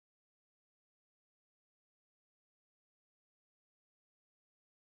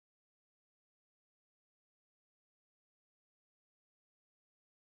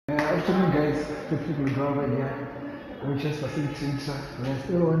Afternoon guys, technical driver here, OHS facility intra. We're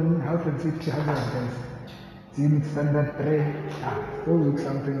still on health and safety hazards guys. Unit standard 3, still looks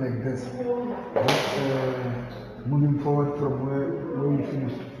something like this. Just moving forward from where we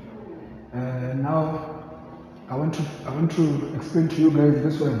finished. Now I want to explain to you guys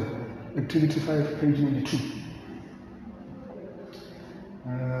this one, activity 5, page 92.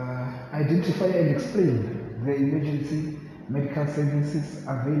 Identify and explain the emergency medical services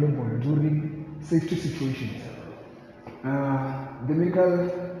available during safety situations. The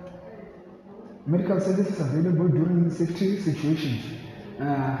medical services available during safety situations.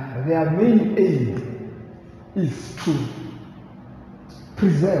 Their main aim is to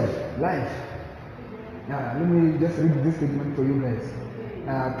preserve life. Let me just read this statement for you guys.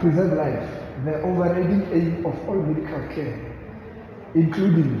 Preserve life. The overriding aim of all medical care,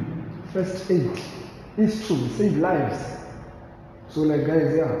 including first aid, is to save lives. So like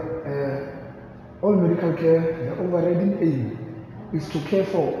guys, all medical care, the overriding aim is to care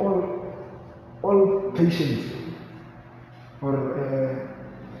for all patients or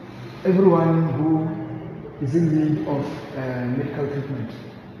everyone who is in need of medical treatment.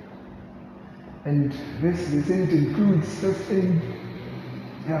 And this, they say it includes first aid.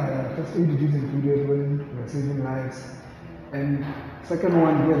 First aid is included when we are saving lives. And second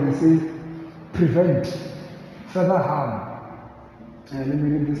one here, they say prevent further harm. Let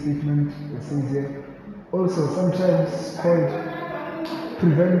me read this statement. It says here, also sometimes called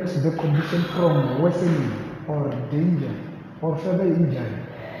prevent the condition from worsening or danger or further injury.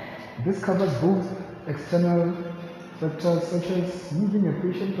 This covers both external factors such as moving a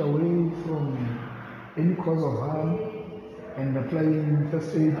patient away from any cause of harm and applying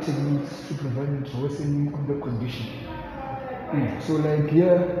first aid techniques to prevent worsening of the condition. So like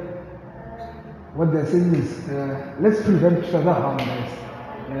here, what they're saying is, let's prevent further harm, guys.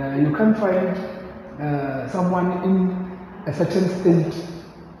 You can't find someone in a certain state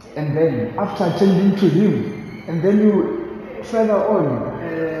and then after attending to him, and then you further on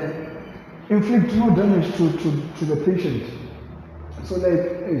inflict more damage to the patient. So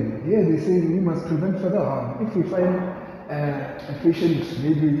like, here they say we must prevent further harm. If we find a patient,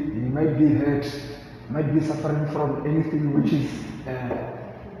 maybe he might be hurt, might be suffering from anything which is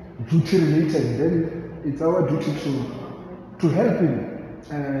duty related, then it's our duty to help him,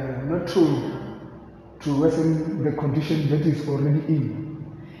 not to worsen the condition that is already in.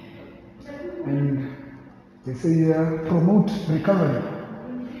 And they say here, promote recovery.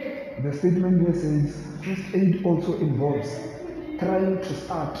 The statement here says first aid also involves trying to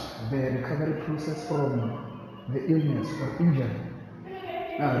start the recovery process from the illness or injury.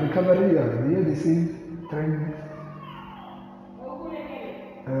 Recovery, here they say trying.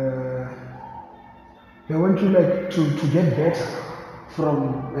 They want you like to get better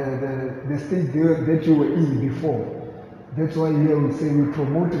from the state that you were in before. That's why here we say we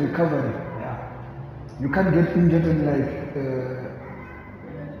promote recovery. You can't get injured and like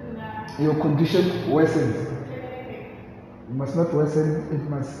your condition worsens. You must not worsen. It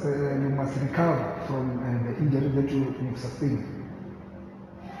must you must recover from the injury that you've sustained.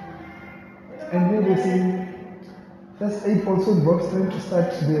 And here they say first aid also involves trying to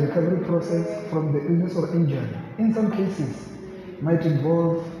start the recovery process from the illness or injury. In some cases, might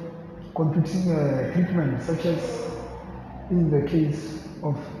involve completing treatment, such as in the case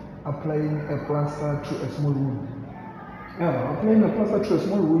of applying a plaster to a small wound. Applying a plaster to a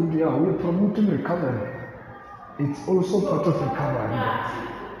small wound, we're promoting recovery. It's also part of recovery.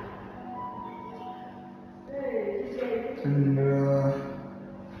 And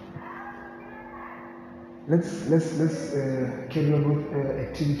let's carry on with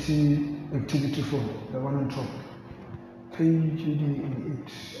activity 4, the one on top, page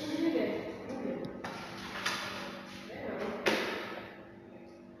 88.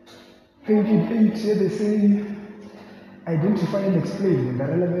 Page 88, here they say identify and explain the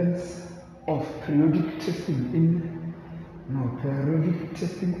relevance of periodic testing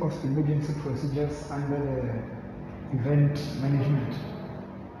of emergency procedures under the event management.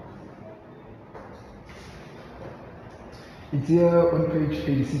 It's here on page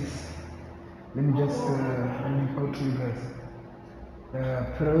 86. Let me just read it out to you guys.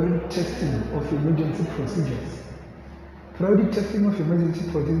 Periodic testing of emergency procedures. Periodic testing of emergency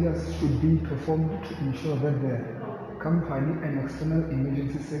procedures should be performed to ensure that the company and external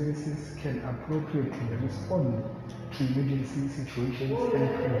emergency services can appropriately respond to emergency situations and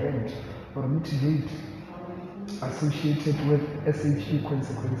prevent or mitigate associated with SHE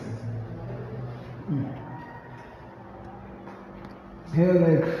consequences. Here,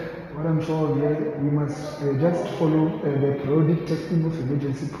 like what I'm sure here, we must just follow the periodic testing of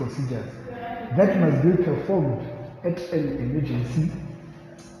emergency procedures that must be performed at an emergency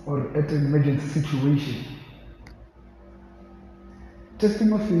or at an emergency situation.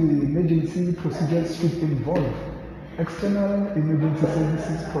 Testing of emergency procedures should involve external emergency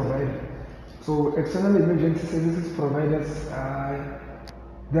services providers. So external emergency services providers,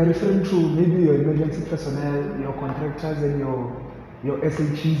 they're referring to maybe your emergency personnel, your contractors and your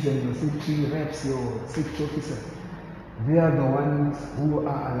SHEs and your safety reps, your safety officers. They are the ones who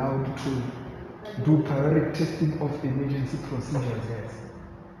are allowed to do periodic testing of emergency procedures. Yes.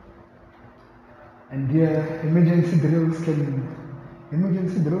 And here, emergency drills can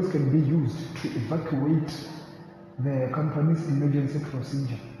be used to evacuate the company's emergency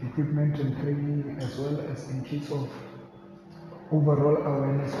procedure, equipment and training, as well as in case of overall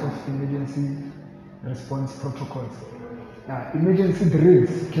awareness of emergency response protocols. Emergency drills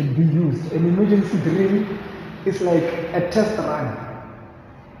can be used. An emergency drill is like a test run.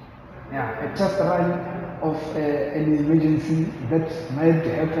 A test run of an emergency that might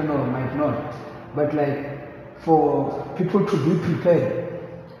happen or might not. But like for people to be prepared,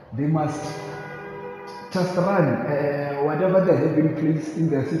 they must just run whatever they have in place in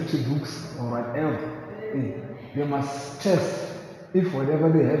their safety books or whatever. They must test if whatever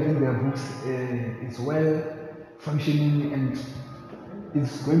they have in their books is well functioning and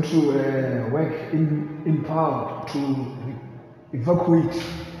is going to work in power to evacuate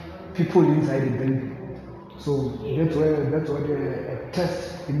people inside the building. So that's what a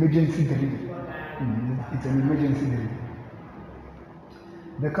test emergency drill. It's an emergency drill.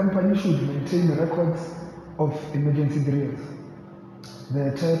 The company should maintain records of emergency drills.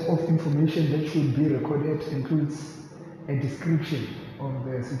 The type of information that should be recorded includes a description of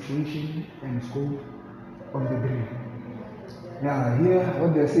the situation and scope of the drill. Here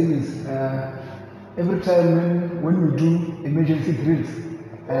what they're saying is every time when we do emergency drills,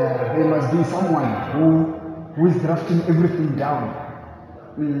 there must be someone who is drafting everything down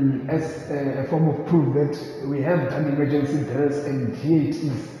as a form of proof that we have done emergency drills and here it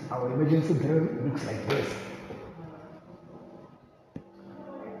is. Our emergency drill looks like this.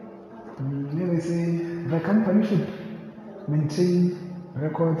 Here they say the company should maintain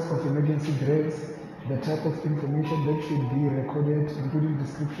records of emergency drills, the type of information that should be recorded, including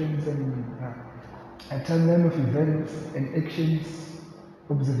descriptions and a timeline of events and actions,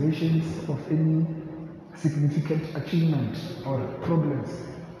 observations of any significant achievement or problems.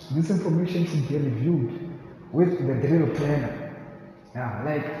 This information should be reviewed with the drill planner.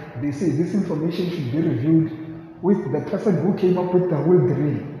 Like they say, this information should be reviewed with the person who came up with the whole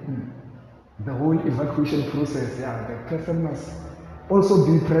drill, the whole evacuation process. The person must also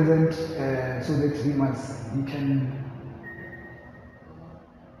be present so that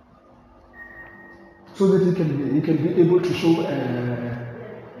he can be able to show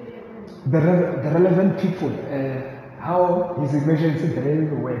the relevant people how his emergency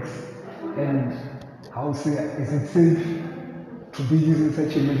drill works and how is it safe to be using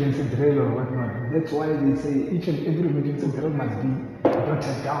such emergency drill or whatnot. That's why they say each and every emergency drill must be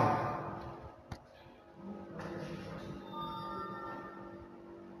jotted down.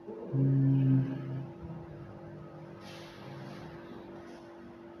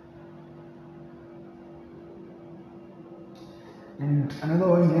 And another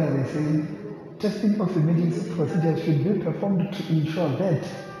one here, they say testing of emergency procedures should be performed to ensure that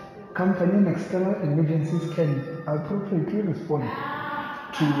company and external emergencies can appropriately respond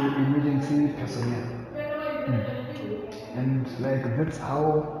to emergency personnel. And like that's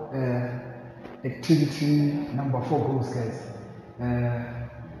how activity number 4 goes, guys.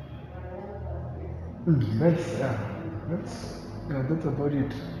 That's about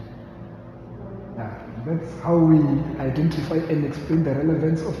it. That's how we identify and explain the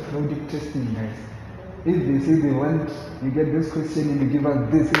relevance of periodic testing, guys. If they say they want, you get this question and you give us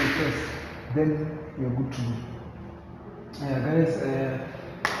this in the test, then you're good to go. Guys,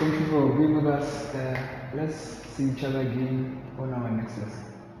 thank you for being with us. Let's see each other again on our next lesson.